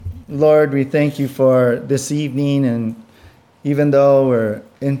Lord, we thank you for this evening, and even though we're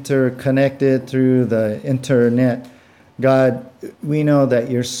interconnected through the internet, God, we know that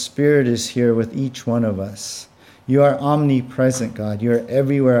your Spirit is here with each one of us. You are omnipresent, God. You are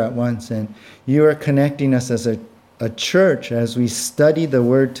everywhere at once, and you are connecting us as a church as we study the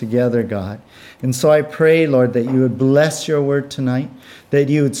Word together, God. And so I pray, Lord, that you would bless your Word tonight, that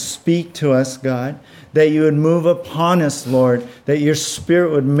you would speak to us, God, that you would move upon us, Lord, that your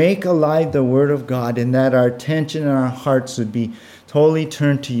Spirit would make alive the Word of God, and that our attention and our hearts would be totally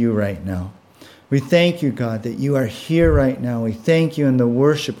turned to you right now. We thank you, God, that you are here right now. We thank you in the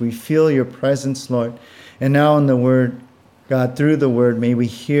worship. We feel your presence, Lord. And now in the Word, God, through the Word, may we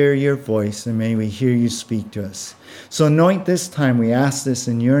hear your voice and may we hear you speak to us. So anoint this time. We ask this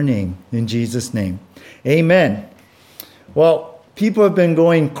in your name, in Jesus' name. Amen. Well, people have been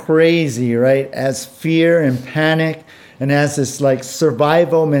going crazy, right? As fear and panic and as this like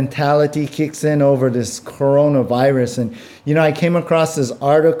survival mentality kicks in over this coronavirus. And, I came across this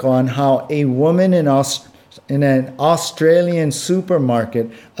article on how a woman in an Australian supermarket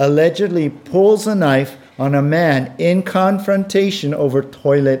allegedly pulls a knife on a man in confrontation over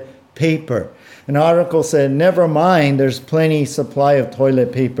toilet paper. An article said, never mind, there's plenty supply of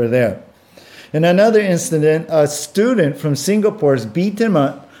toilet paper there. In another incident, a student from Singapore is beaten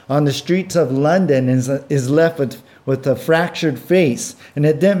up on the streets of London and is left with a fractured face. And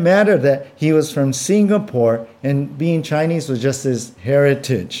it didn't matter that he was from Singapore, and being Chinese was just his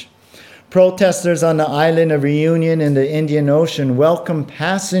heritage. Protesters on the island of Reunion in the Indian Ocean welcomed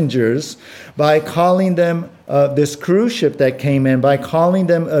passengers by calling them, this cruise ship that came in, by calling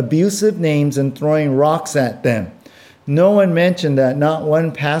them abusive names and throwing rocks at them. No one mentioned that not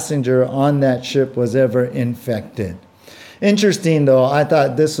one passenger on that ship was ever infected. Interesting, though, I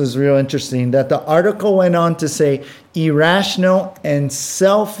thought this was real interesting, that the article went on to say irrational and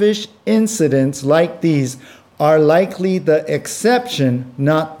selfish incidents like these are likely the exception,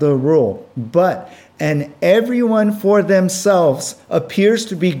 not the rule. But and everyone for themselves appears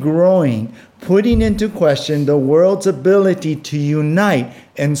to be growing, putting into question the world's ability to unite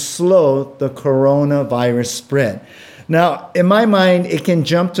and slow the coronavirus spread. Now, in my mind, it can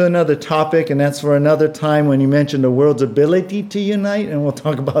jump to another topic, and that's for another time when you mention the world's ability to unite, and we'll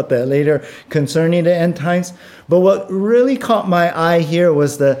talk about that later concerning the end times. But what really caught my eye here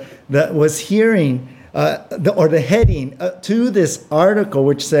was the heading to this article,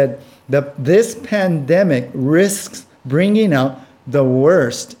 which said that this pandemic risks bringing out the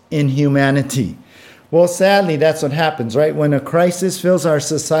worst in humanity. Well, sadly, that's what happens, right? When a crisis fills our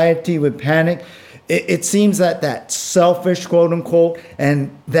society with panic, it seems that selfish, quote unquote,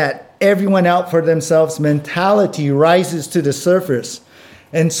 and that everyone out for themselves mentality rises to the surface.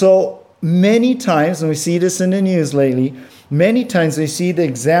 And so many times, and we see this in the news lately, many times we see the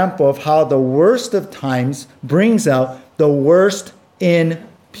example of how the worst of times brings out the worst in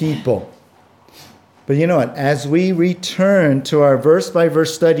people. But you know what? As we return to our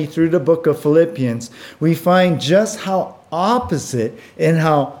verse-by-verse study through the book of Philippians, we find just how opposite and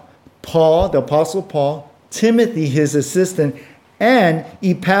how Paul, the Apostle Paul, Timothy, his assistant, and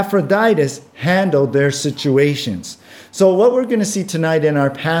Epaphroditus handled their situations. So what we're going to see tonight in our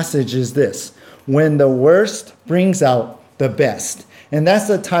passage is this: when the worst brings out the best. And that's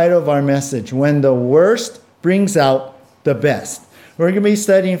the title of our message, when the worst brings out the best. We're going to be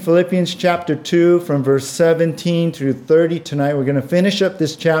studying Philippians chapter 2 from verse 17 through 30 tonight. We're going to finish up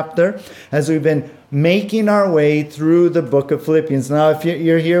this chapter as we've been making our way through the book of Philippians. Now, if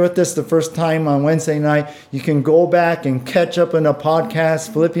you're here with us the first time on Wednesday night, you can go back and catch up on a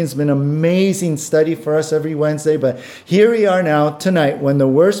podcast. Philippians has been an amazing study for us every Wednesday. But here we are now tonight, when the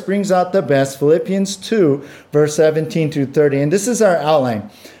worst brings out the best, Philippians 2, verse 17 through 30. And this is our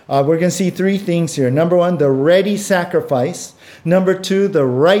outline. We're going to see three things here. Number one, the ready sacrifice. Number two, the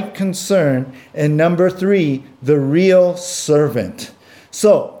right concern. And number three, the real servant.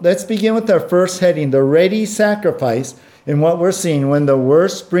 So let's begin with our first heading, the ready sacrifice, and what we're seeing when the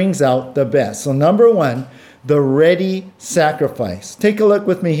worst brings out the best. So number one, the ready sacrifice. Take a look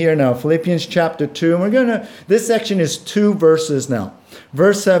with me here now, Philippians chapter 2. And this section is 2 verses now.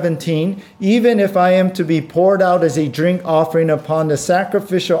 Verse 17, even if I am to be poured out as a drink offering upon the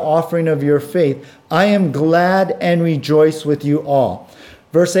sacrificial offering of your faith, I am glad and rejoice with you all.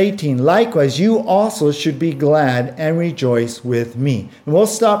 Verse 18, likewise, you also should be glad and rejoice with me. And we'll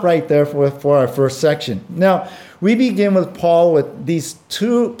stop right there for our first section. Now, we begin with Paul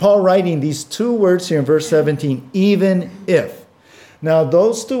writing these two words here in verse 17, even if. Now,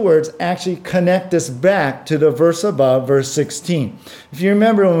 those two words actually connect us back to the verse above, verse 16. If you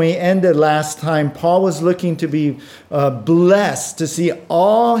remember when we ended last time, Paul was looking to be blessed to see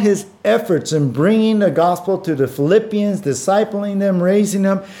all his efforts in bringing the gospel to the Philippians, discipling them, raising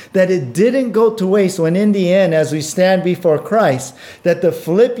them, that it didn't go to waste when in the end, as we stand before Christ, that the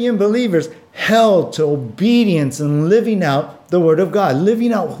Philippian believers held to obedience and living out the word of God,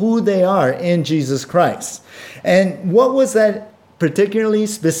 living out who they are in Jesus Christ. And what was that particularly,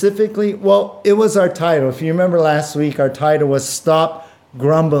 specifically? Well, it was our title. If you remember last week, our title was Stop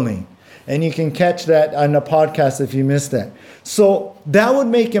Grumbling. And you can catch that on the podcast if you missed that. So that would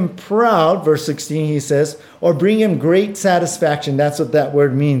make him proud, verse 16, he says, or bring him great satisfaction. That's what that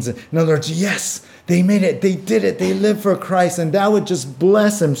word means. In other words, yes, they made it, they did it, they lived for Christ, and that would just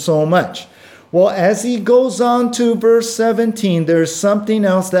bless him so much. Well, as he goes on to verse 17, there's something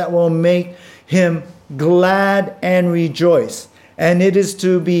else that will make him glad and rejoice. And it is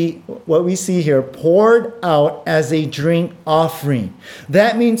to be, what we see here, poured out as a drink offering.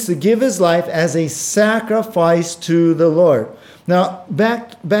 That means to give his life as a sacrifice to the Lord. Now,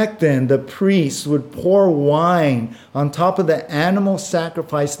 back then, the priests would pour wine on top of the animal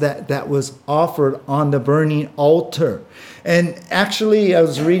sacrifice that was offered on the burning altar. And actually, I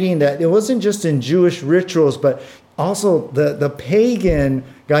was reading that it wasn't just in Jewish rituals, but also the pagan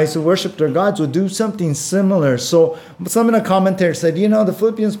guys who worship their gods would do something similar. So some of the commentators said, the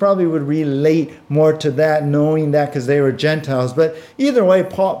Philippians probably would relate more to that, knowing that because they were Gentiles. But either way,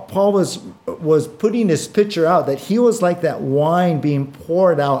 Paul was putting this picture out that he was like that wine being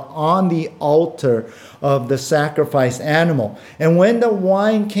poured out on the altar of the sacrifice animal. And when the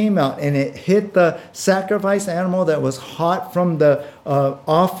wine came out and it hit the sacrifice animal that was hot from the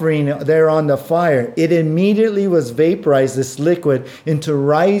offering there on the fire, it immediately was vaporized, this liquid, into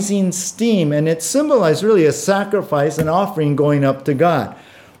rising steam. And it symbolized really a sacrifice, an offering going up to God.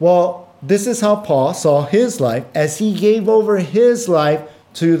 Well, this is how Paul saw his life as he gave over his life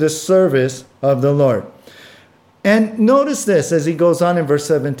to the service of the Lord. And notice this as he goes on in verse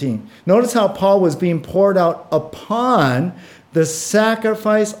 17. Notice how Paul was being poured out upon the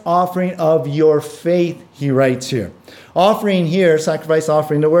sacrifice offering of your faith, he writes here. Offering here, sacrifice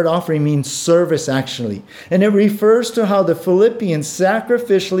offering, the word offering means service actually. And it refers to how the Philippians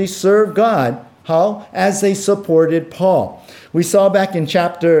sacrificially served God. How? As they supported Paul. We saw back in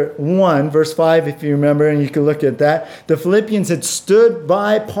chapter 1, verse 5, if you remember, and you can look at that, the Philippians had stood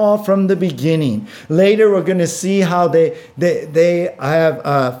by Paul from the beginning. Later, we're going to see how they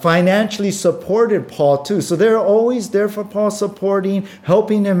have financially supported Paul too. So they're always there for Paul, supporting,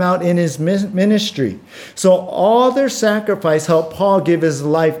 helping him out in his ministry. So all their sacrifice helped Paul give his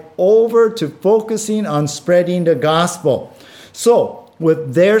life over to focusing on spreading the gospel. So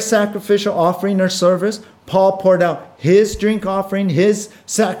with their sacrificial offering or service, Paul poured out his drink offering, his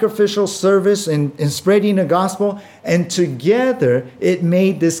sacrificial service in spreading the gospel. And together it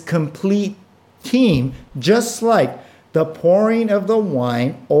made this complete team, just like the pouring of the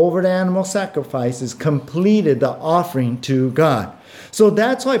wine over the animal sacrifices completed the offering to God. So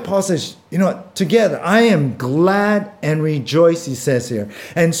that's why Paul says, together, I am glad and rejoice, he says here.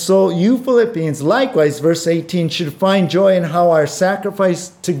 And so you Philippians, likewise, verse 18, should find joy in how our sacrifice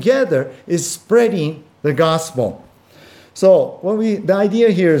together is spreading the gospel. So the idea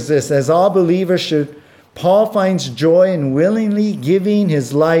here is this: as all believers should, Paul finds joy in willingly giving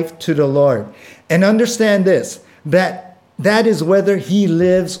his life to the Lord. And understand this, that is whether he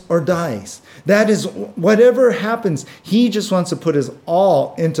lives or dies. That is whatever happens, he just wants to put his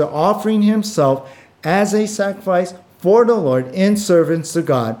all into offering himself as a sacrifice for the Lord in service to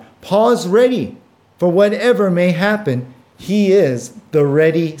God. Paul is ready for whatever may happen. He is the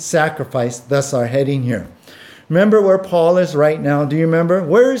ready sacrifice, thus our heading here. Remember where Paul is right now? Do you remember?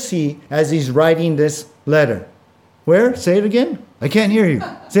 Where is he as he's writing this letter? Where? Say it again. I can't hear you.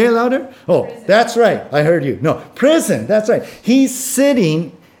 Say it louder. Oh, prison. That's right. I heard you. No, prison. That's right. He's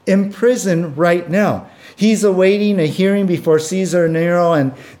sitting in prison right now. He's awaiting a hearing before Caesar Nero,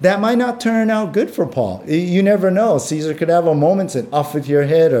 and that might not turn out good for Paul. You never know. Caesar could have a moment and off with your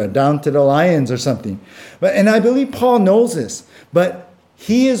head or down to the lions or something. And I believe Paul knows this, but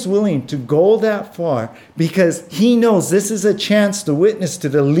he is willing to go that far because he knows this is a chance to witness to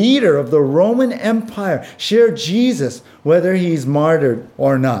the leader of the Roman Empire, share Jesus, whether he's martyred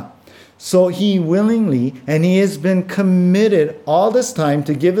or not. So he willingly, and he has been committed all this time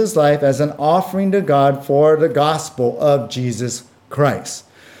to give his life as an offering to God for the gospel of Jesus Christ.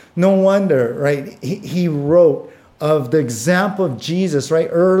 No wonder, right? He wrote of the example of Jesus right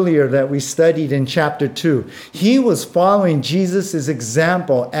earlier that we studied in chapter 2. He was following Jesus'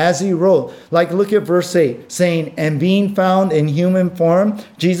 example as he wrote. Like, look at verse 8, saying, and being found in human form,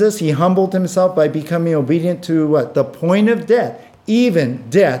 Jesus, he humbled himself by becoming obedient to what? The point of death, even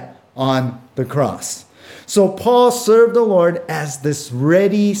death on the cross. So Paul served the Lord as this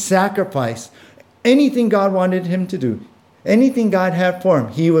ready sacrifice. Anything God wanted him to do, anything God had for him,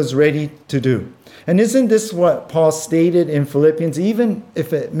 he was ready to do. And isn't this what Paul stated in Philippians, even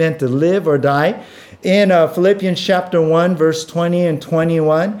if it meant to live or die? In Philippians chapter 1, verse 20 and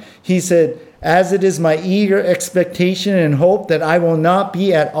 21, he said, as it is my eager expectation and hope that I will not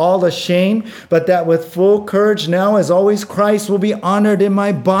be at all ashamed, but that with full courage now, as always, Christ will be honored in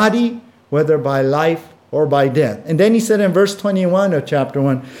my body, whether by life or by death. And then he said in verse 21 of chapter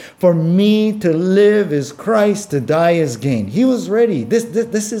 1, for me to live is Christ, to die is gain. He was ready.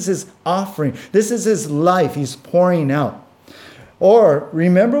 This is his offering. This is his life he's pouring out. Or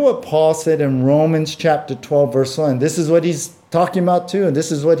remember what Paul said in Romans chapter 12, verse 1. This is what he's talking about too, and this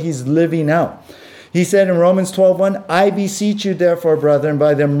is what he's living out. He said in Romans 12:1, I beseech you therefore, brethren,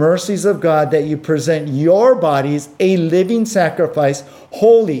 by the mercies of God, that you present your bodies a living sacrifice,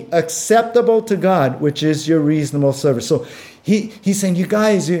 holy, acceptable to God, which is your reasonable service. So he's saying, you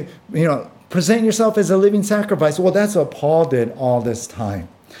guys, you know, present yourself as a living sacrifice. Well, that's what Paul did all this time.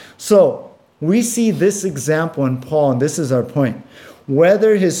 So we see this example in Paul, and this is our point.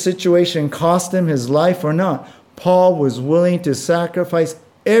 Whether his situation cost him his life or not, Paul was willing to sacrifice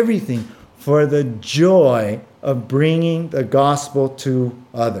everything for the joy of bringing the gospel to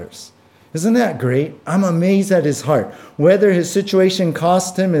others. Isn't that great? I'm amazed at his heart. Whether his situation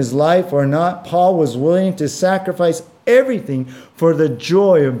cost him his life or not, Paul was willing to sacrifice everything for the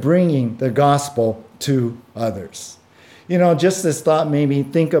joy of bringing the gospel to others. You know, just this thought made me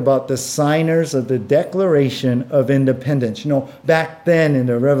think about the signers of the Declaration of Independence. You know, back then in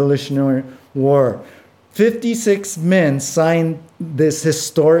the Revolutionary War, 56 men signed this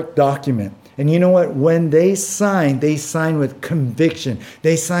historic document. And you know what? When they signed with conviction.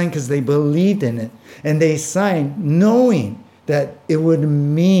 They signed because they believed in it. And they signed knowing that it would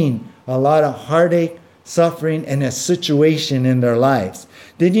mean a lot of heartache, suffering, and a situation in their lives.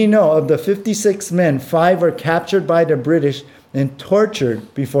 Did you know of the 56 men, 5 were captured by the British and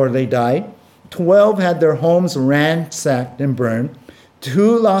tortured before they died? 12 had their homes ransacked and burned.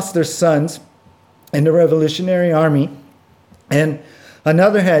 2 lost their sons in the Revolutionary Army, and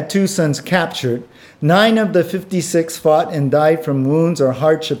another had 2 sons captured. 9 of the 56 fought and died from wounds or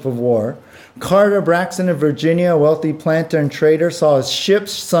hardship of war. Carter Braxton of Virginia, a wealthy planter and trader, saw his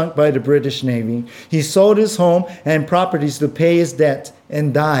ships sunk by the British Navy. He sold his home and properties to pay his debts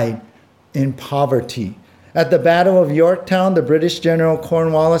and died in poverty. At the Battle of Yorktown, the British General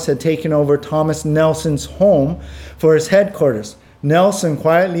Cornwallis had taken over Thomas Nelson's home for his headquarters. Nelson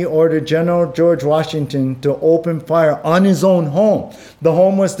quietly ordered General George Washington to open fire on his own home. The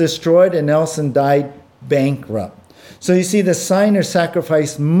home was destroyed and Nelson died bankrupt. So you see, the signers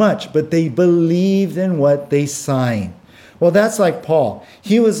sacrificed much, but they believed in what they signed. Well, that's like Paul.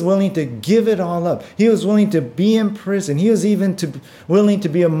 He was willing to give it all up. He was willing to be in prison. He was even willing to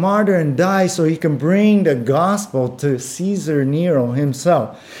be a martyr and die so he can bring the gospel to Caesar Nero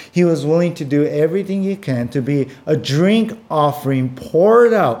himself. He was willing to do everything he can to be a drink offering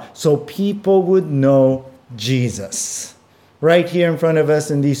poured out so people would know Jesus. Right here in front of us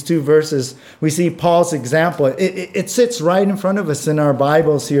in these 2 verses, we see Paul's example. It sits right in front of us in our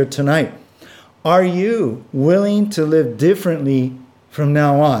Bibles here tonight. Are you willing to live differently from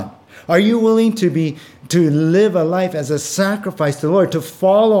now on? Are you willing to live a life as a sacrifice to the Lord, to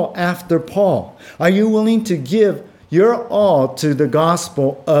follow after Paul? Are you willing to give your all to the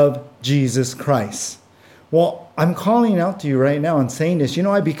gospel of Jesus Christ? Well, I'm calling out to you right now and saying this. You know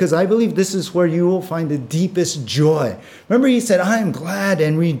why? Because I believe this is where you will find the deepest joy. Remember, he said, I am glad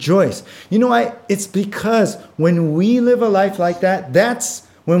and rejoice. You know why? It's because when we live a life like that, that's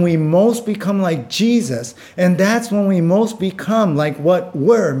when we most become like Jesus, and that's when we most become like what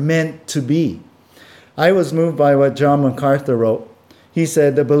we're meant to be. I was moved by what John MacArthur wrote. He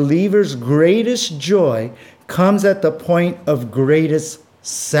said, the believer's greatest joy comes at the point of greatest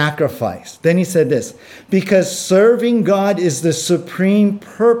sacrifice. Then he said this, because serving God is the supreme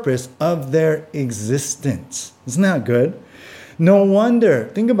purpose of their existence. Isn't that good? No wonder,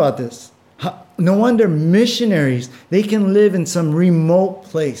 think about this. No wonder missionaries, they can live in some remote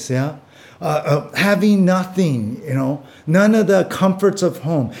place, having nothing, none of the comforts of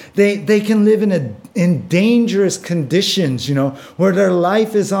home. They can live in dangerous conditions, where their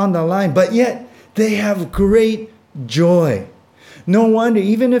life is on the line, but yet they have great joy. No wonder,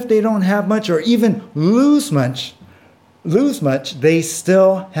 even if they don't have much or even lose much, lose much, they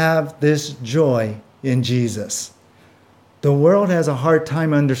still have this joy in Jesus. The world has a hard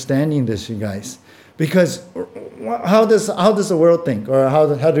time understanding this, you guys. Because how does the world think? Or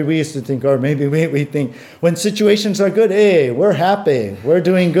how do we used to think? Or maybe we think when situations are good, hey, we're happy, we're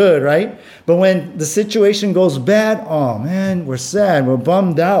doing good, right? But when the situation goes bad, oh man, we're sad, we're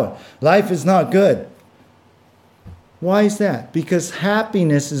bummed out. Life is not good. Why is that? Because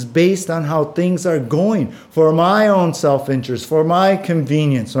happiness is based on how things are going for my own self-interest, for my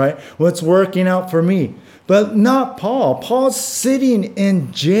convenience, right? What's working out for me. But not Paul. Paul's sitting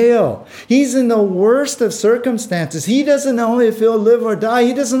in jail. He's in the worst of circumstances. He doesn't know if he'll live or die.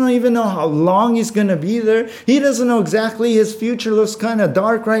 He doesn't even know how long he's going to be there. He doesn't know exactly. His future looks kind of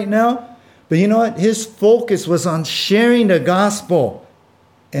dark right now. But you know what? His focus was on sharing the gospel.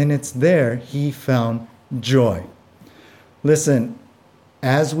 And it's there he found joy. Listen,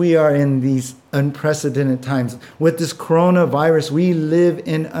 as we are in these unprecedented times, with this coronavirus, we live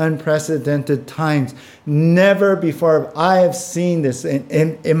in unprecedented times. Never before I have seen this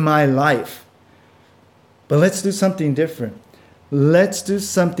in my life. But let's do something different. Let's do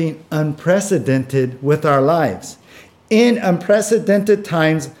something unprecedented with our lives. In unprecedented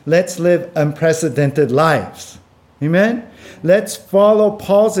times, let's live unprecedented lives. Amen? Let's follow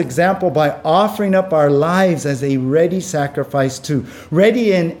Paul's example by offering up our lives as a ready sacrifice too.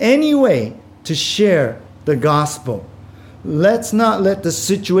 Ready in any way to share the gospel. Let's not let the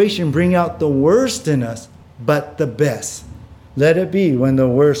situation bring out the worst in us, but the best. Let it be when the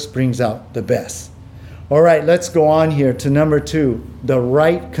worst brings out the best. All right, let's go on here to number 2, the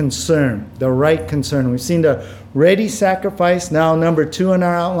right concern. The right concern. We've seen the ready sacrifice. Now number 2 in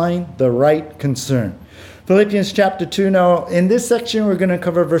our outline, the right concern. Philippians chapter 2. Now, in this section, we're going to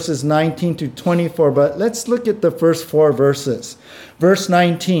cover verses 19 to 24, but let's look at the first 4 verses. Verse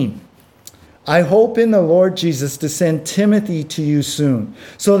 19. I hope in the Lord Jesus to send Timothy to you soon,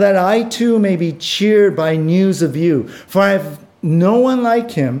 so that I too may be cheered by news of you. For I have no one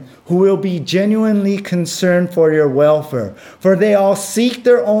like him who will be genuinely concerned for your welfare. For they all seek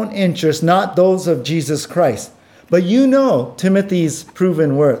their own interests, not those of Jesus Christ. But you know Timothy's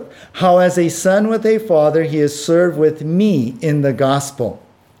proven worth, how as a son with a father he has served with me in the gospel.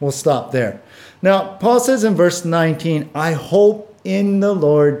 We'll stop there. Now, Paul says in verse 19, I hope in the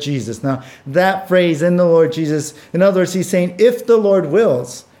Lord Jesus. Now, that phrase, in the Lord Jesus, in other words, he's saying, if the Lord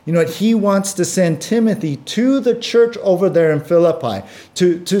wills, you know what, he wants to send Timothy to the church over there in Philippi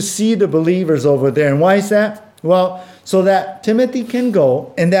to see the believers over there. And why is that? Well, so that Timothy can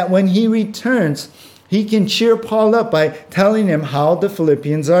go, and that when he returns, he can cheer Paul up by telling him how the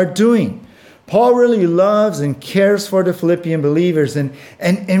Philippians are doing. Paul really loves and cares for the Philippian believers. And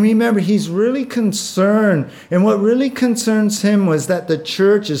remember, he's really concerned. And what really concerns him was that the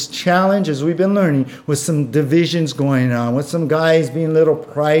church is challenged, as we've been learning, with some divisions going on, with some guys being a little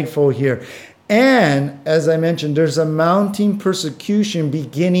prideful here. And, as I mentioned, there's a mounting persecution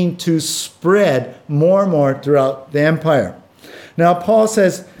beginning to spread more and more throughout the empire. Now, Paul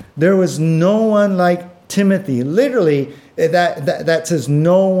says, there was no one like Timothy. Literally, that says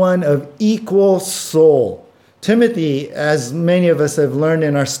no one of equal soul. Timothy, as many of us have learned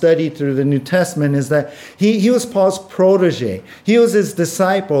in our study through the New Testament, is that he was Paul's protege. He was his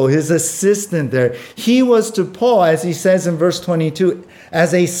disciple, his assistant there. He was to Paul, as he says in verse 22,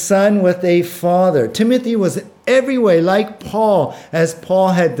 as a son with a father. Timothy was every way like Paul, as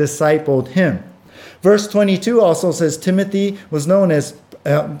Paul had discipled him. Verse 22 also says Timothy was known as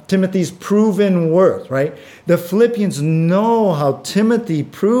Timothy's proven worth, right? The Philippians know how Timothy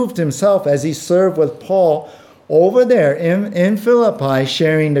proved himself as he served with Paul over there in Philippi,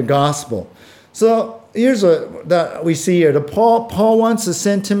 sharing the gospel. So here's what that we see here. Paul wants to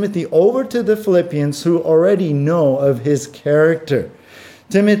send Timothy over to the Philippians who already know of his character.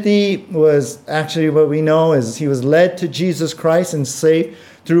 Timothy was actually, what we know is he was led to Jesus Christ and saved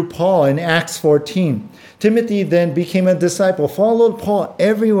through Paul in Acts 14. Timothy then became a disciple, followed Paul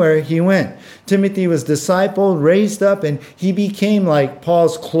everywhere he went. Timothy was discipled, raised up, and he became like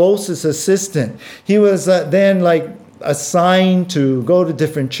Paul's closest assistant. He was then like assigned to go to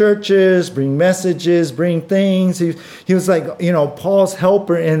different churches, bring messages, bring things. He was like, Paul's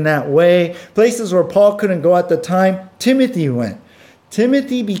helper in that way. Places where Paul couldn't go at the time, Timothy went.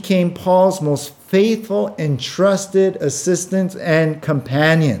 Timothy became Paul's most faithful and trusted assistants and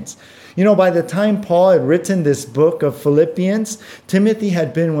companions. By the time Paul had written this book of Philippians, Timothy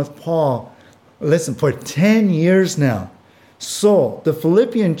had been with Paul, for 10 years now. So the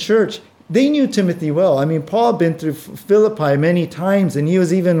Philippian church, they knew Timothy well. I mean, Paul had been through Philippi many times, and he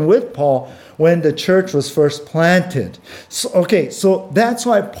was even with Paul when the church was first planted. So that's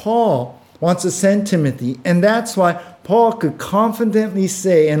why Paul wants to send Timothy, and that's why Paul could confidently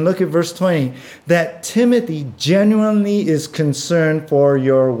say, and look at verse 20, that Timothy genuinely is concerned for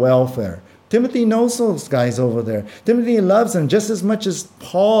your welfare. Timothy knows those guys over there. Timothy loves them just as much as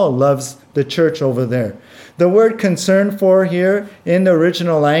Paul loves the church over there. The word concern for here in the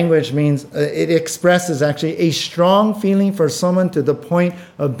original language means it expresses actually a strong feeling for someone to the point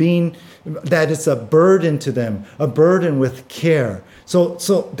of being that it's a burden to them, a burden with care.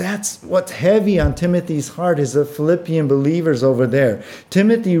 So that's what's heavy on Timothy's heart is the Philippian believers over there.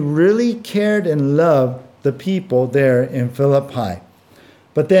 Timothy really cared and loved the people there in Philippi.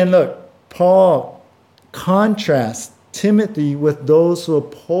 But then look, Paul contrasts Timothy with those who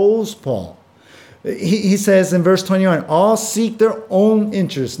oppose Paul. He says in verse 21, all seek their own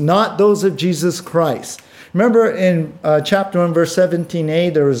interests, not those of Jesus Christ. Remember in chapter 1, verse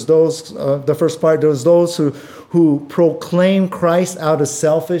 17a, there was those, the first part, there was those who proclaim Christ out of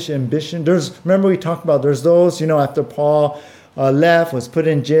selfish ambition. Remember we talked about there's those, after Paul left, was put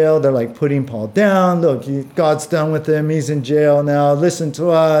in jail, they're like putting Paul down. Look, God's done with him. He's in jail now. Listen to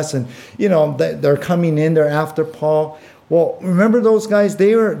us. And, they're coming in there after Paul. Well, remember those guys?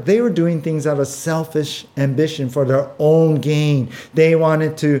 They were doing things out of selfish ambition for their own gain. They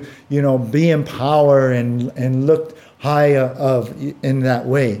wanted to, be in power and look high in that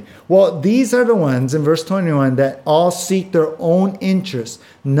way. Well, these are the ones in verse 21 that all seek their own interests,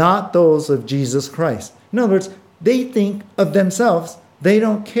 not those of Jesus Christ. In other words, they think of themselves. They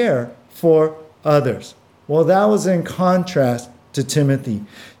don't care for others. Well, that was in contrast to Timothy.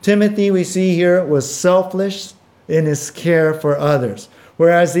 Timothy, we see here, was selfless in his care for others.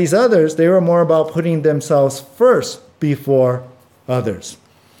 Whereas these others, they were more about putting themselves first before others.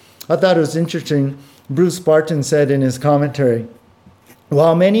 I thought it was interesting. Bruce Barton said in his commentary,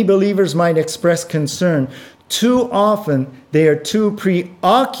 while many believers might express concern, too often they are too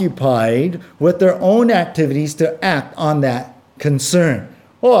preoccupied with their own activities to act on that concern.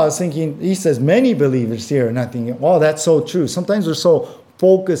 Oh, I was thinking, he says many believers here, and I'm thinking, oh, that's so true. Sometimes we're so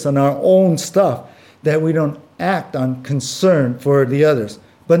focused on our own stuff that we don't act on concern for the others.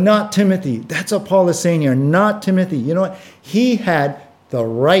 But not Timothy. That's what Paul is saying here. Not Timothy. You know what? He had the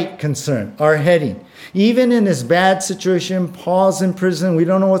right concern, our heading. Even in this bad situation, Paul's in prison. We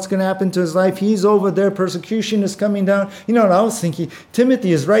don't know what's going to happen to his life. He's over there. Persecution is coming down. You know what I was thinking?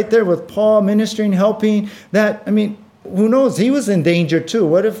 Timothy is right there with Paul, ministering, helping. Who knows? He was in danger too.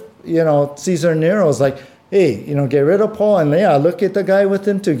 What if, Caesar Nero's like, hey, get rid of Paul, and look at the guy with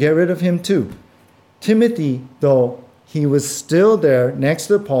him too. Get rid of him too. Timothy, though, he was still there next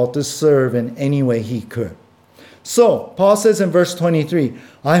to Paul to serve in any way he could. So, Paul says in verse 23,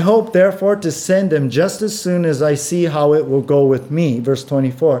 I hope therefore to send him just as soon as I see how it will go with me. Verse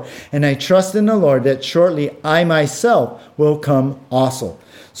 24, and I trust in the Lord that shortly I myself will come also.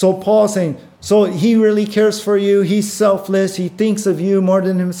 So Paul's saying, so he really cares for you. He's selfless. He thinks of you more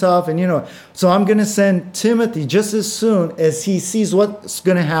than himself. And so I'm going to send Timothy just as soon as he sees what's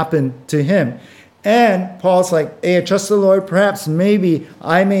going to happen to him. And Paul's like, hey, I trust the Lord. Perhaps maybe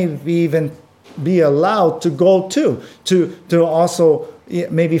I may even be allowed to go too, to also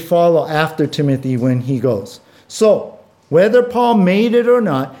maybe follow after Timothy when he goes. So whether Paul made it or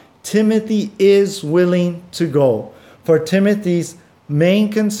not, Timothy is willing to go. For Timothy's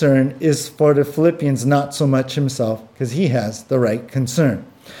main concern is for the Philippians, not so much himself, because he has the right concern.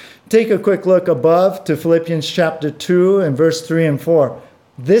 Take a quick look above to Philippians chapter 2 and verse 3 and 4.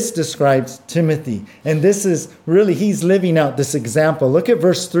 This describes Timothy. And this is really, he's living out this example. Look at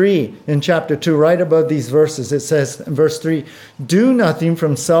verse 3 in chapter 2, right above these verses. It says in verse 3, do nothing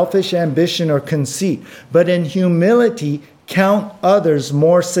from selfish ambition or conceit, but in humility count others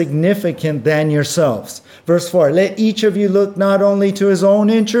more significant than yourselves. Verse 4, let each of you look not only to his own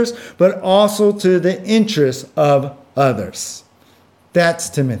interests, but also to the interests of others. That's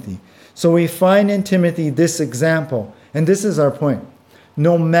Timothy. So we find in Timothy this example. And this is our point.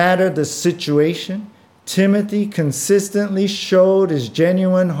 No matter the situation, Timothy consistently showed his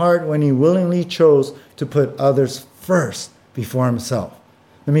genuine heart when he willingly chose to put others first before himself.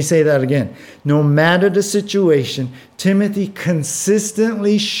 Let me say that again. No matter the situation, Timothy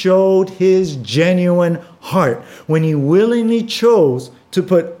consistently showed his genuine heart when he willingly chose to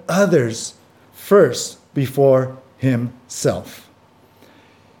put others first before himself.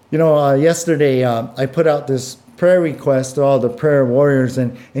 Yesterday I put out this prayer request to all the prayer warriors,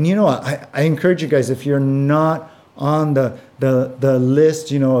 and I encourage you guys, if you're not on the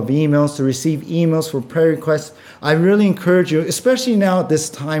list, of emails to receive emails for prayer requests, I really encourage you, especially now at this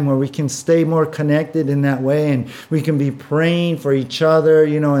time where we can stay more connected in that way, and we can be praying for each other,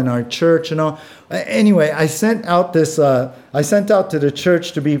 in our church and all. Anyway, I sent out to the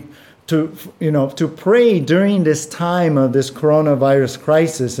church to pray during this time of this coronavirus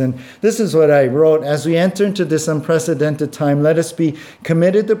crisis. And this is what I wrote: as we enter into this unprecedented time, let us be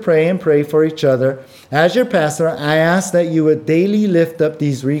committed to pray and pray for each other. As your pastor, I ask that you would daily lift up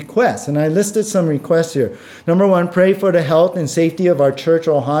these requests. And I listed some requests here. Number 1, pray for the health and safety of our church,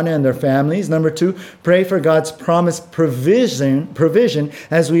 Ohana, and their families. Number 2, pray for God's promised provision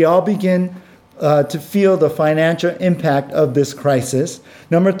as we all begin to feel the financial impact of this crisis.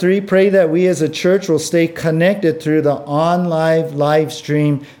 Number 3, pray that we as a church will stay connected through the online live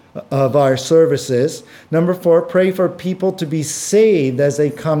stream of our services. Number 4, pray for people to be saved as they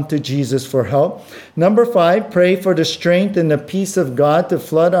come to Jesus for help. Number 5, pray for the strength and the peace of God to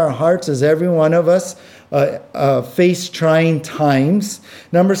flood our hearts as every one of us face trying times.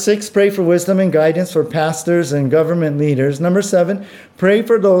 Number 6, pray for wisdom and guidance for pastors and government leaders. Number 7, pray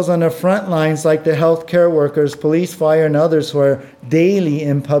for those on the front lines like the healthcare workers, police, fire, and others who are daily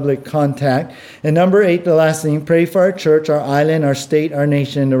in public contact. And number 8, the last thing, pray for our church, our island, our state, our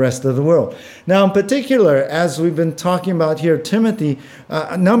nation, and the rest of the world. Now, in particular, as we've been talking about here, Timothy,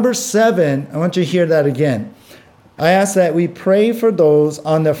 number 7, I want you to hear that again. I ask that we pray for those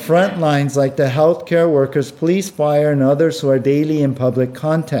on the front lines like the healthcare workers, police, fire, and others who are daily in public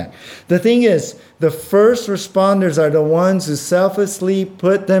contact. The thing is, the first responders are the ones who selflessly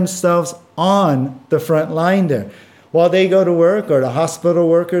put themselves on the front line there. While they go to work, or the hospital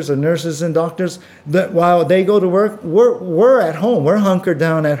workers or nurses and doctors, while they go to work, we're at home. We're hunkered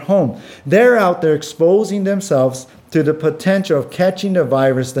down at home. They're out there exposing themselves to the potential of catching the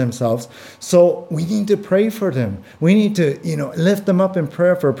virus themselves. So we need to pray for them. We need to, lift them up in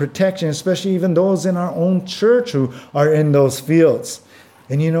prayer for protection, especially even those in our own church who are in those fields.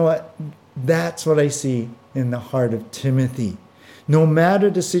 And you know what? That's what I see in the heart of Timothy. No matter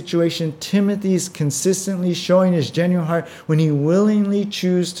the situation, Timothy is consistently showing his genuine heart when he willingly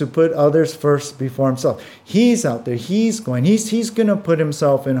chooses to put others first before himself. He's out there. He's going to put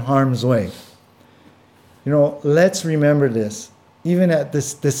himself in harm's way. Let's remember this. Even at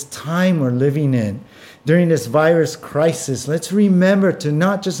this time we're living in, during this virus crisis, let's remember to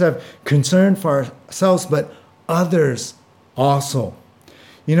not just have concern for ourselves, but others also.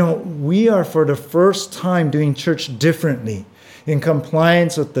 We are for the first time doing church differently, in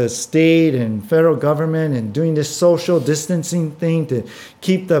compliance with the state and federal government, and doing this social distancing thing to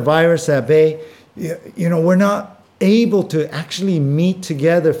keep the virus at bay. We're not able to actually meet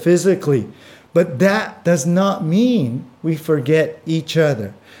together physically. But that does not mean we forget each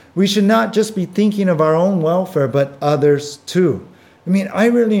other. We should not just be thinking of our own welfare, but others too. I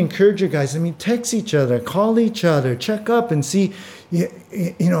really encourage you guys. Text each other, call each other, check up and see,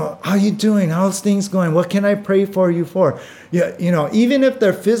 how you doing? How's things going? What can I pray for you for? Even if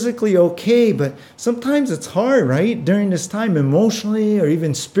they're physically okay, but sometimes it's hard, right? During this time, emotionally or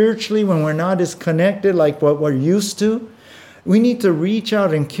even spiritually, when we're not as connected like what we're used to. We need to reach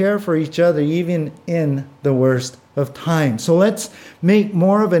out and care for each other even in the worst of times. So let's make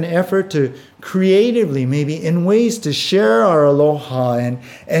more of an effort to creatively, maybe in ways to share our aloha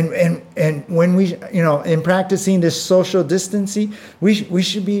and when we, in practicing this social distancing, we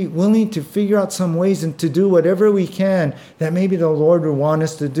should be willing to figure out some ways and to do whatever we can that maybe the Lord would want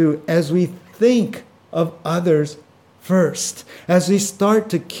us to do as we think of others first, as we start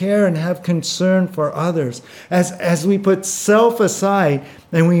to care and have concern for others, as we put self aside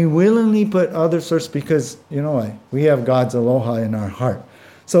and we willingly put others first, because we have God's aloha in our heart.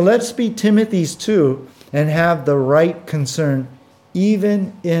 So let's be Timothy's too and have the right concern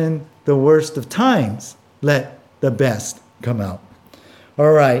even in the worst of times. Let the best come out.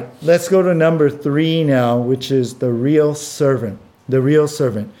 All right, let's go to number 3 now, which is the real servant. The real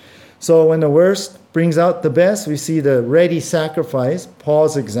servant. So when the worst brings out the best, we see the ready sacrifice,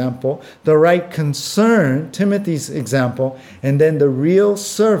 Paul's example, the right concern, Timothy's example, and then the real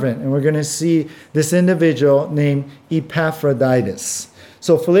servant. And we're going to see this individual named Epaphroditus.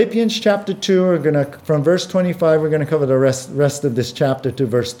 So Philippians chapter 2, from verse 25, we're going to cover the rest of this chapter to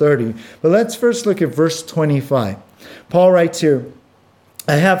verse 30. But let's first look at verse 25. Paul writes here,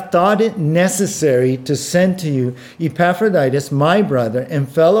 I have thought it necessary to send to you Epaphroditus, my brother and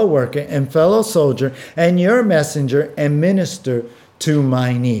fellow worker and fellow soldier, and your messenger and minister to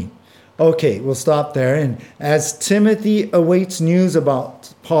my need. Okay, we'll stop there. And as Timothy awaits news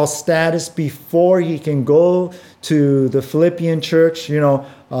about Paul's status before he can go to the Philippian church,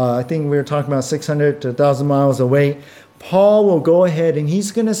 I think we were talking about 600 to 1,000 miles away, Paul will go ahead and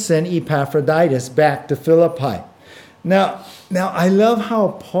he's going to send Epaphroditus back to Philippi. Now, I love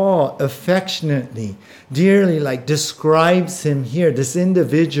how Paul affectionately, dearly, describes him here, this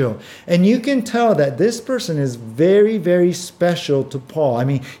individual. And you can tell that this person is very, very special to Paul. I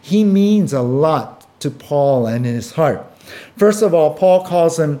mean, he means a lot to Paul and in his heart. First of all, Paul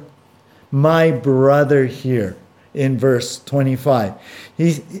calls him my brother here in verse 25.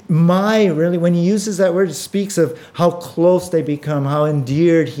 When he uses that word, it speaks of how close they become, how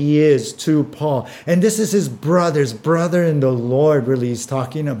endeared he is to Paul. And this is his brother in the Lord, really, he's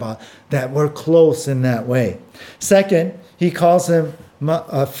talking about, that we're close in that way. Second, he calls him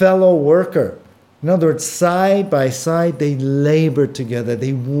a fellow worker. In other words, side by side, they labored together.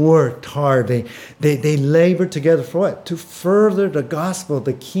 They worked hard. They labored together for what? To further the gospel,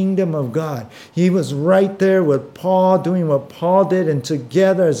 the kingdom of God. He was right there with Paul, doing what Paul did, and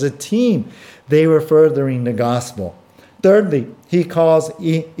together as a team, they were furthering the gospel. Thirdly, he calls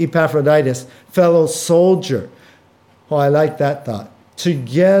Epaphroditus fellow soldier. Oh, I like that thought.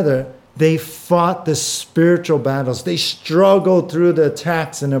 Together, they fought the spiritual battles. They struggled through the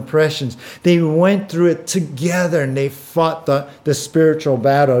attacks and oppressions. They went through it together, and they fought the spiritual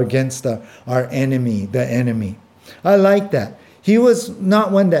battle against our enemy, the enemy. I like that. He was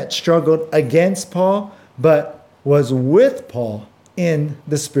not one that struggled against Paul, but was with Paul in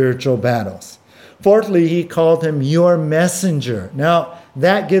the spiritual battles. Fourthly, he called him your messenger. Now,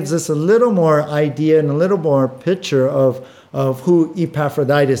 that gives us a little more idea and a little more picture of who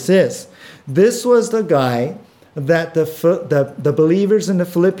Epaphroditus is. This was the guy that the believers in the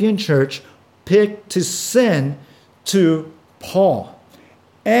Philippian church picked to send to Paul.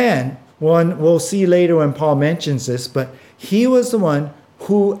 And we'll see later when Paul mentions this, but he was the one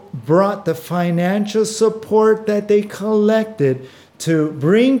who brought the financial support that they collected to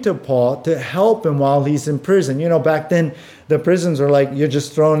bring to Paul to help him while he's in prison. You know, back then, the prisons were like, you're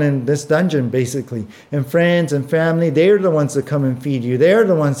just thrown in this dungeon, basically. And friends and family, they're the ones that come and feed you. They're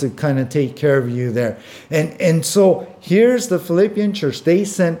the ones that kind of take care of you there. And so here's the Philippian church. They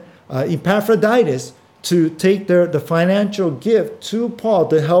sent Epaphroditus to take the financial gift to Paul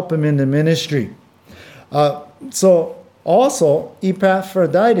to help him in the ministry. So also,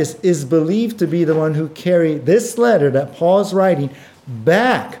 Epaphroditus is believed to be the one who carried this letter that Paul is writing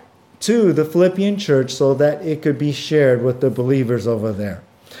back to the Philippian church so that it could be shared with the believers over there.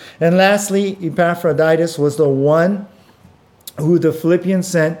 And lastly, Epaphroditus was the one who the Philippians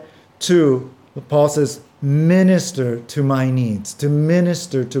sent to, Paul says, minister to my needs, to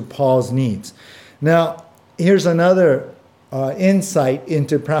minister to Paul's needs. Now, here's another insight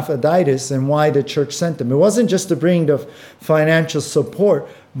into Epaphroditus and why the church sent him. It wasn't just to bring the financial support,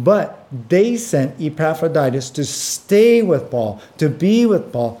 but they sent Epaphroditus to stay with Paul, to be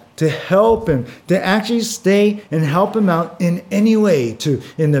with Paul, to help him, to actually stay and help him out in any way,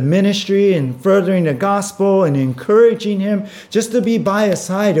 in the ministry and furthering the gospel and encouraging him, just to be by his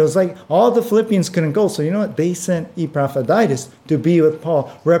side. It was like all the Philippians couldn't go. So you know what? They sent Epaphroditus to be with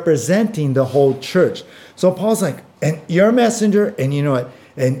Paul, representing the whole church. So Paul's like, and your messenger, and you know what?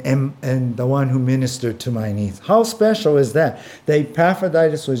 And the one who ministered to my needs. How special is that? That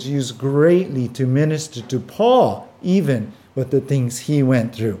Epaphroditus was used greatly to minister to Paul, even with the things he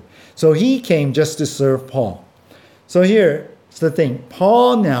went through. So he came just to serve Paul. So here's the thing.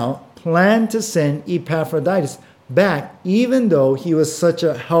 Paul now planned to send Epaphroditus back, even though he was such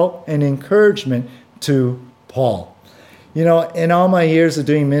a help and encouragement to Paul. You know, in all my years of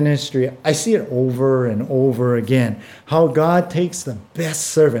doing ministry, I see it over and over again, how God takes the best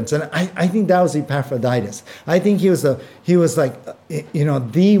servants. And I think that was Epaphroditus. I think he was like, you know,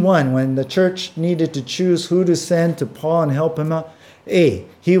 the one when the church needed to choose who to send to Paul and help him out.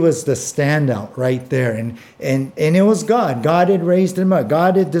 He was the standout right there. And it was God. God had raised him up.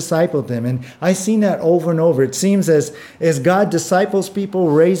 God had discipled him. And I've seen that over and over. It seems as God disciples people,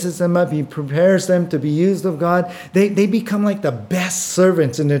 raises them up, he prepares them to be used of God, they become like the best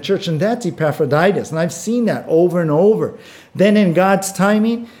servants in the church. And that's Epaphroditus. And I've seen that over and over. Then in God's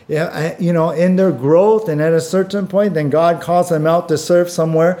timing, you know, in their growth and at a certain point, then God calls them out to serve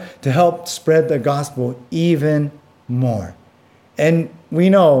somewhere to help spread the gospel even more. And we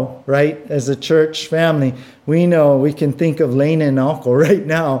know, right, as a church family, we know we can think of Lena and Uncle right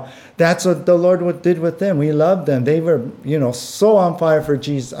now. That's what the Lord did with them. We loved them. They were, you know, so on fire for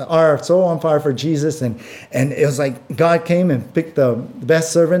Jesus, and it was like God came and picked the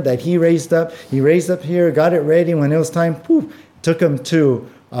best servant that he raised up. He raised up here, got it ready. When it was time, took him to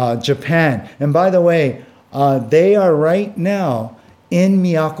Japan. And by the way, they are right now in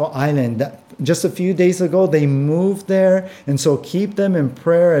Miyako Island. Just a few days ago, they moved there. And so keep them in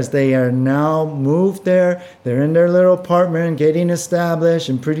prayer as they are now moved there. They're in their little apartment, getting established.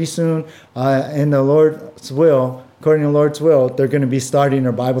 And pretty soon, in the Lord's will, according to the Lord's will, they're going to be starting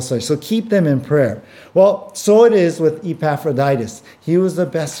their Bible study. So keep them in prayer. Well, so it is with Epaphroditus. He was the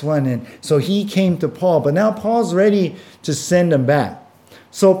best one. And so he came to Paul. But now Paul's ready to send him back.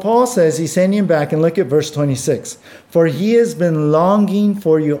 So Paul says he's sending him back, and look at verse 26. For he has been longing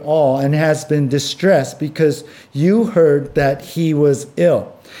for you all and has been distressed because you heard that he was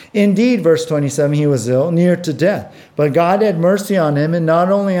ill. Indeed, verse 27, he was ill, near to death. But God had mercy on him, and not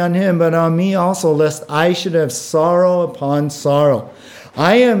only on him, but on me also, lest I should have sorrow upon sorrow.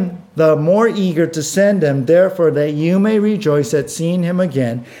 I am the more eager to send him, therefore, that you may rejoice at seeing him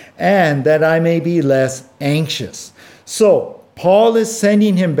again, and that I may be less anxious. So, Paul is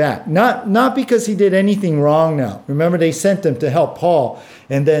sending him back, not because he did anything wrong now. Remember, they sent him to help Paul,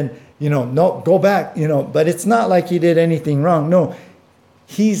 and then, no, go back, but it's not like he did anything wrong. No,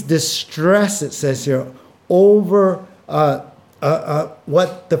 he's distressed, it says here, over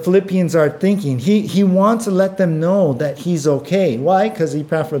what the Philippians are thinking. He wants to let them know that he's okay. Why? Because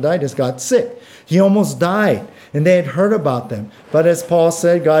Epaphroditus got sick. He almost died, and they had heard about them. But as Paul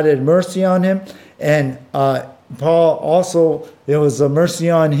said, God had mercy on him, and Paul also, it was a mercy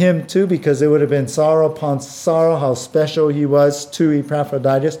on him too, because it would have been sorrow upon sorrow, how special he was to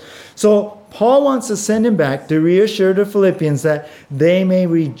Epaphroditus. So Paul wants to send him back to reassure the Philippians that they may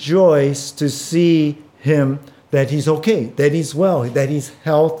rejoice to see him, that he's okay, that he's well, that he's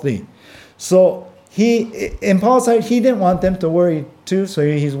healthy. So in Paul's side, he didn't want them to worry too, so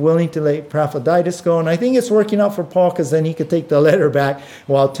he's willing to let Epaphroditus go. And I think it's working out for Paul, because then he could take the letter back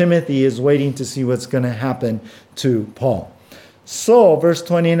while Timothy is waiting to see what's going to happen to Paul. So, verse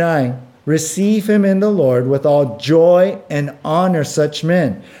 29, receive him in the Lord with all joy and honor such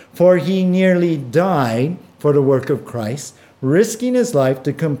men, for he nearly died for the work of Christ, risking his life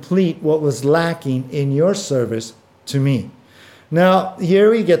to complete what was lacking in your service to me. Now,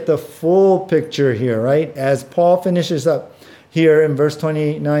 here we get the full picture here, right? As Paul finishes up here in verse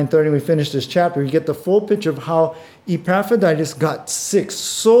 29, 30, we finish this chapter, you get the full picture of how Epaphroditus got sick,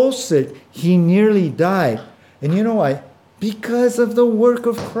 so sick, he nearly died. And you know why? Because of the work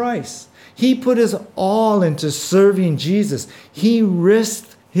of Christ. He put his all into serving Jesus. He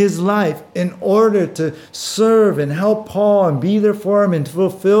risked his life in order to serve and help Paul and be there for him and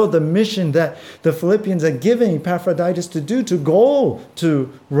fulfill the mission that the Philippians had given Epaphroditus to do, to go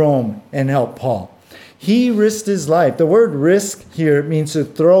to Rome and help Paul. He risked his life. The word risk here means to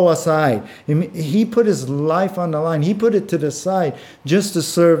throw aside. He put his life on the line. He put it to the side just to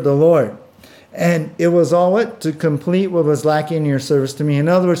serve the Lord. And it was all what? To complete what was lacking in your service to me. In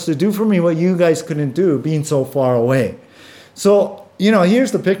other words, to do for me what you guys couldn't do, being so far away. So,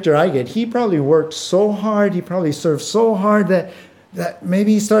 here's the picture I get. He probably worked so hard. He probably served so hard that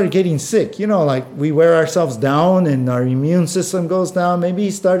maybe he started getting sick. Like we wear ourselves down and our immune system goes down. Maybe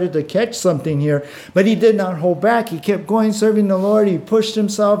he started to catch something here, but he did not hold back. He kept going, serving the Lord. He pushed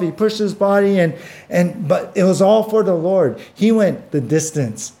himself. He pushed his body, but it was all for the Lord. He went the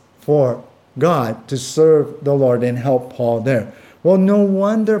distance for God to serve the Lord and help Paul there. Well, no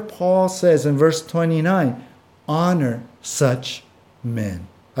wonder Paul says in verse 29, honor such men.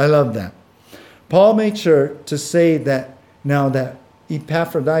 I love that. Paul made sure to say that now that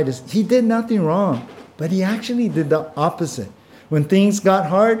Epaphroditus, he did nothing wrong, but he actually did the opposite. When things got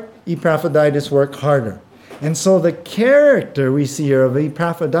hard, Epaphroditus worked harder. And so the character we see here of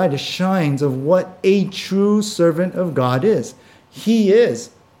Epaphroditus shines of what a true servant of God is. He is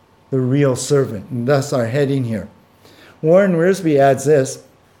the real servant, and thus our heading here. Warren Wiersbe adds this: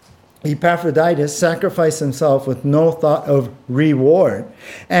 Epaphroditus sacrificed himself with no thought of reward,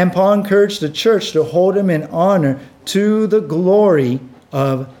 and Paul encouraged the church to hold him in honor to the glory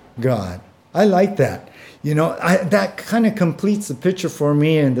of God. I like that. That kind of completes the picture for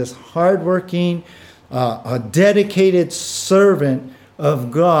me, in this hardworking, a dedicated servant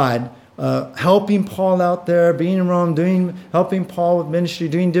of God, helping Paul out there, being in Rome, helping Paul with ministry,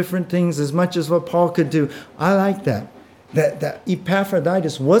 doing different things as much as what Paul could do. I like that. That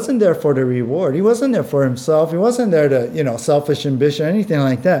Epaphroditus wasn't there for the reward. He wasn't there for himself. He wasn't there to, selfish ambition or anything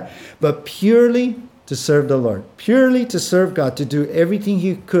like that. But purely to serve the Lord. Purely to serve God, to do everything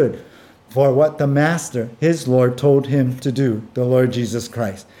he could for what the Master, his Lord, told him to do, the Lord Jesus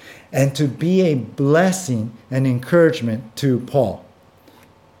Christ. And to be a blessing and encouragement to Paul.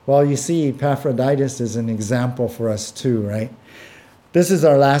 Well, you see, Epaphroditus is an example for us too, right? This is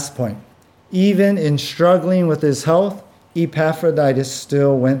our last point. Even in struggling with his health, Epaphroditus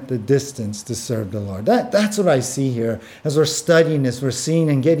still went the distance to serve the Lord. That's what I see here. As we're studying this, we're seeing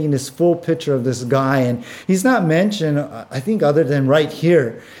and getting this full picture of this guy. And he's not mentioned, I think, other than right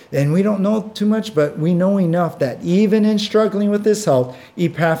here. And we don't know too much, but we know enough that even in struggling with his health,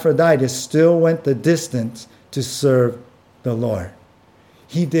 Epaphroditus still went the distance to serve the Lord.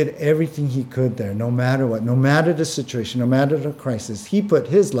 He did everything he could there, no matter what, no matter the situation, no matter the crisis. He put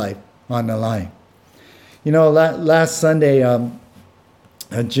his life on the line. You know, last Sunday,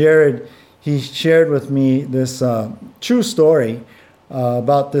 Jared, he shared with me this true story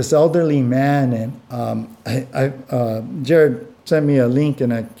about this elderly man. And Jared sent me a link,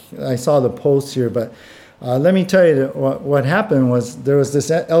 and I saw the post here. But let me tell you that what happened was there was this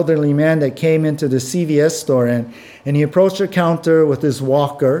elderly man that came into the CVS store, and he approached the counter with his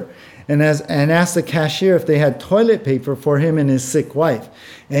walker and asked the cashier if they had toilet paper for him and his sick wife.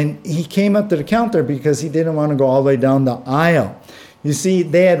 And he came up to the counter because he didn't want to go all the way down the aisle. You see,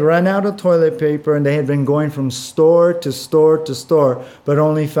 they had run out of toilet paper, and they had been going from store to store to store, but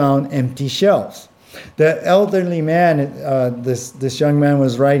only found empty shelves. The elderly man, this young man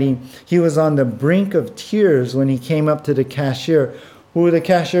was writing, he was on the brink of tears when he came up to the cashier, who the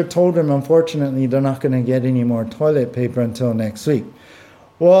cashier told him, unfortunately, they're not going to get any more toilet paper until next week.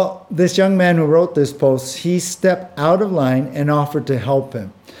 Well, this young man who wrote this post, he stepped out of line and offered to help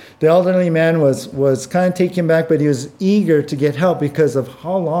him. The elderly man was kind of taken back, but he was eager to get help because of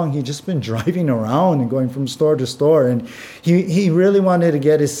how long he'd just been driving around and going from store to store. And he really wanted to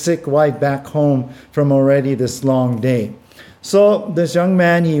get his sick wife back home from already this long day. So this young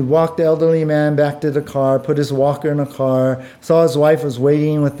man, he walked the elderly man back to the car, put his walker in the car, saw his wife was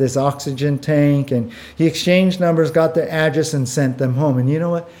waiting with this oxygen tank, and he exchanged numbers, got their address, and sent them home. And you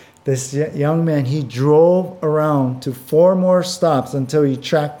know what? This young man, he drove around to 4 more stops until he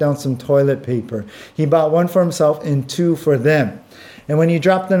tracked down some toilet paper. He bought 1 for himself and 2 for them. And when he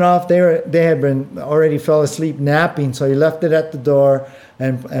dropped them off, they had been already fell asleep napping, so he left it at the door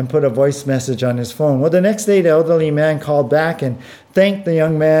and put a voice message on his phone. Well, the next day, the elderly man called back and thanked the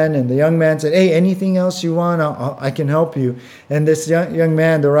young man, and the young man said, "Hey, anything else you want? I can help you." And this young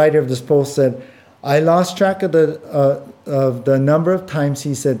man, the writer of this post, said, "I lost track of the number of times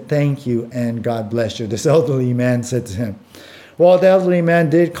he said thank you and God bless you." This elderly man said to him. Well, the elderly man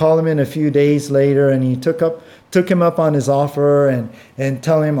did call him in a few days later, and he took him up on his offer and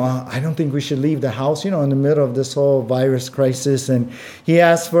tell him, I don't think we should leave the house, in the middle of this whole virus crisis. And he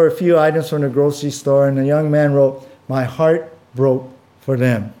asked for a few items from the grocery store, and the young man wrote, "My heart broke for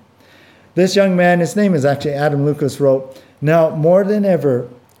them." This young man, his name is actually Adam Lucas, wrote, "Now, more than ever,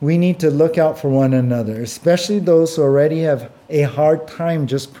 we need to look out for one another, especially those who already have a hard time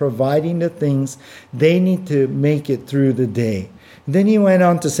just providing the things they need to make it through the day." Then he went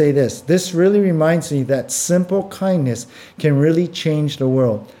on to say this really reminds me that simple kindness can really change the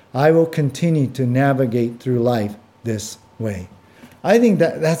world. I will continue to navigate through life this way. I think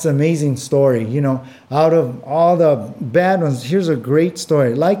that's an amazing story. Out of all the bad ones, here's a great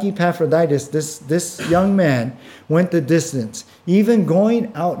story. Like Epaphroditus, this young man went the distance, even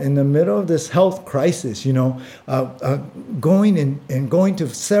going out in the middle of this health crisis, going to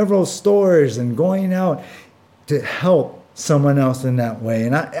several stores and going out to help someone else in that way.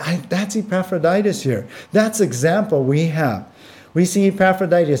 And that's Epaphroditus here. That's the example we have. We see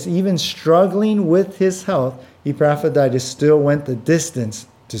Epaphroditus even struggling with his health. Epaphroditus still went the distance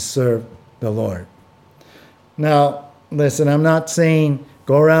to serve the Lord. Now, listen, I'm not saying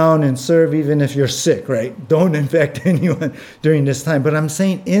go around and serve even if you're sick, right? Don't infect anyone during this time. But I'm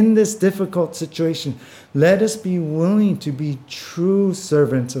saying in this difficult situation, let us be willing to be true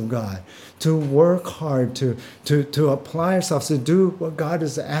servants of God, to work hard, to apply ourselves, to do what God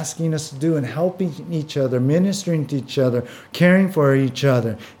is asking us to do, and helping each other, ministering to each other, caring for each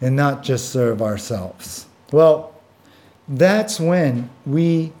other, and not just serve ourselves. Well, that's when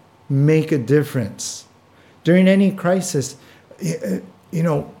we make a difference. During any crisis,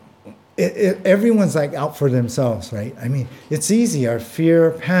 everyone's like out for themselves, right? I mean, it's easy. Our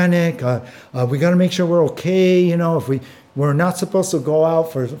fear, panic, we got to make sure we're okay. If we're not supposed to go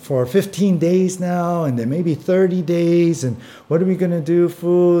out for 15 days now, and then maybe 30 days, and what are we going to do?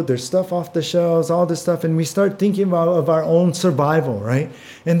 Food, there's stuff off the shelves, all this stuff, and we start thinking of our own survival, right?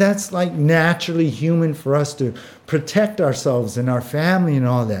 And that's like naturally human for us to protect ourselves and our family and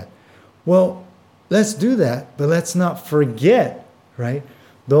all that. Well, let's do that, but let's not forget, right,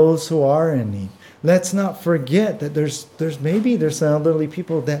 those who are in need. Let's not forget that there's elderly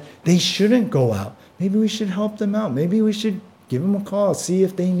people that they shouldn't go out. Maybe we should help them out. Maybe we should give them a call, see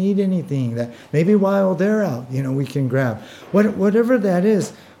if they need anything. That maybe while they're out, we can grab. Whatever that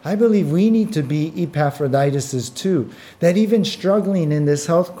is, I believe we need to be Epaphroditus too. That even struggling in this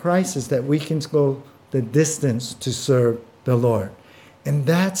health crisis, that we can go the distance to serve the Lord. And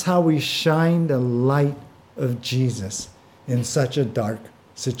that's how we shine the light of Jesus in such a dark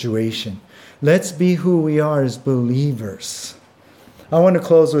situation. Let's be who we are as believers. I want to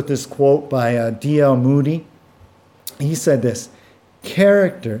close with this quote by D.L. Moody. he said this,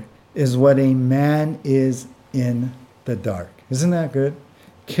 character is what a man is in the dark. Isn't that good?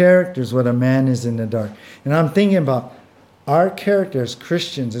 Character is what a man is in the dark. And I'm thinking about our character as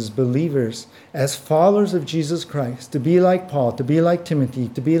Christians, as believers, as followers of Jesus Christ, to be like Paul, to be like Timothy,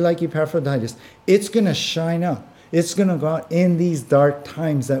 to be like Epaphroditus. It's going to shine out. It's going to go out in these dark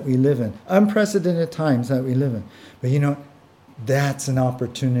times that we live in, unprecedented times that we live in. But you know, that's an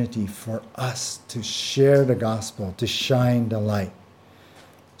opportunity for us to share the gospel, to shine the light.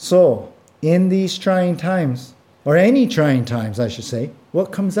 So, in these trying times, or any trying times, I should say,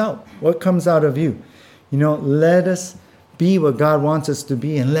 what comes out? What comes out of you? You know, let us be what God wants us to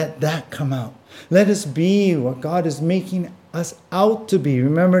be and let that come out. Let us be what God is making us out to be.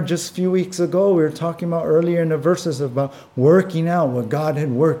 Remember just a few weeks ago, we were talking about earlier in the verses about working out what God had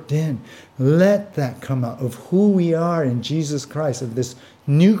worked in. Let that come out of who we are in Jesus Christ, of this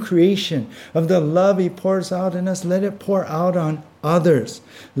new creation, of the love He pours out in us. Let it pour out on others.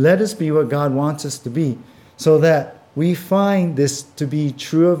 Let us be what God wants us to be, so that we find this to be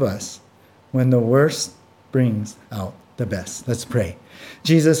true of us when the worst brings out the best. Let's pray.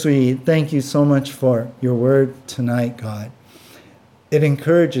 Jesus, we thank you so much for your word tonight, God. It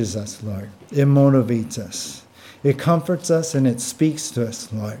encourages us, Lord. It motivates us. It comforts us and it speaks to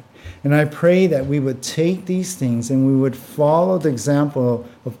us, Lord. And I pray that we would take these things and we would follow the example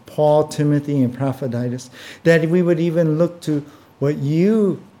of Paul, Timothy, and Epaphroditus, that we would even look to what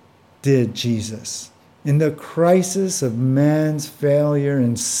you did, Jesus. In the crisis of man's failure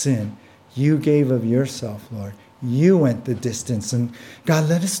and sin, you gave of yourself, Lord. You went the distance. And God,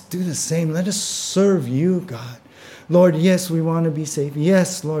 let us do the same. Let us serve you, God. Lord, yes, we want to be safe.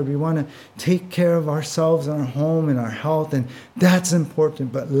 Yes, Lord, we want to take care of ourselves and our home and our health. And that's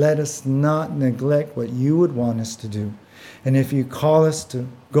important. But let us not neglect what you would want us to do. And if you call us to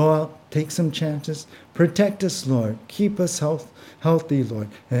go out, take some chances, protect us, Lord. Keep us healthy, Lord.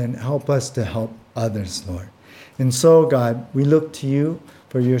 And help us to help others, Lord. And so, God, we look to you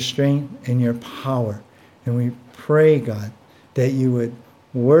for your strength and your power. And we pray, God, that you would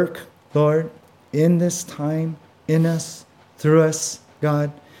work, Lord, in this time, in us, through us,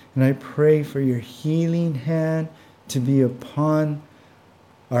 God. And I pray for your healing hand to be upon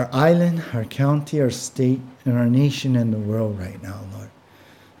our island, our county, our state, and our nation and the world right now, Lord.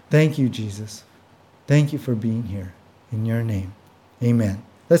 Thank you, Jesus. Thank you for being here. In your name, amen.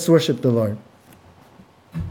 Let's worship the Lord.